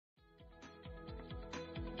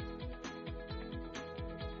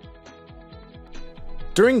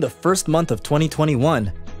During the first month of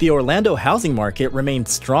 2021, the Orlando housing market remained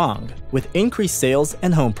strong, with increased sales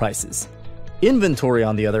and home prices. Inventory,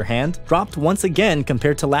 on the other hand, dropped once again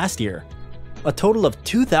compared to last year. A total of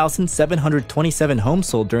 2,727 homes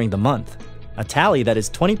sold during the month, a tally that is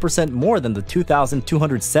 20% more than the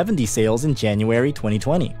 2,270 sales in January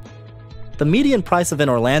 2020. The median price of an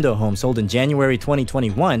Orlando home sold in January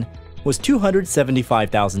 2021 was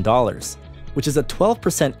 $275,000, which is a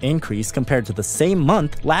 12% increase compared to the same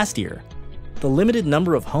month last year. The limited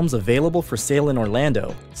number of homes available for sale in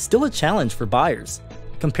Orlando still a challenge for buyers.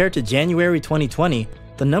 Compared to January 2020,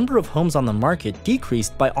 the number of homes on the market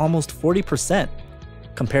decreased by almost 40%.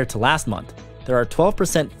 Compared to last month, there are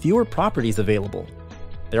 12% fewer properties available.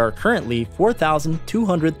 There are currently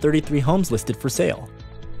 4,233 homes listed for sale.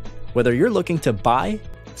 Whether you're looking to buy,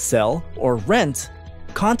 sell, or rent,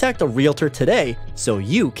 contact a realtor today so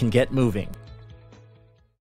you can get moving.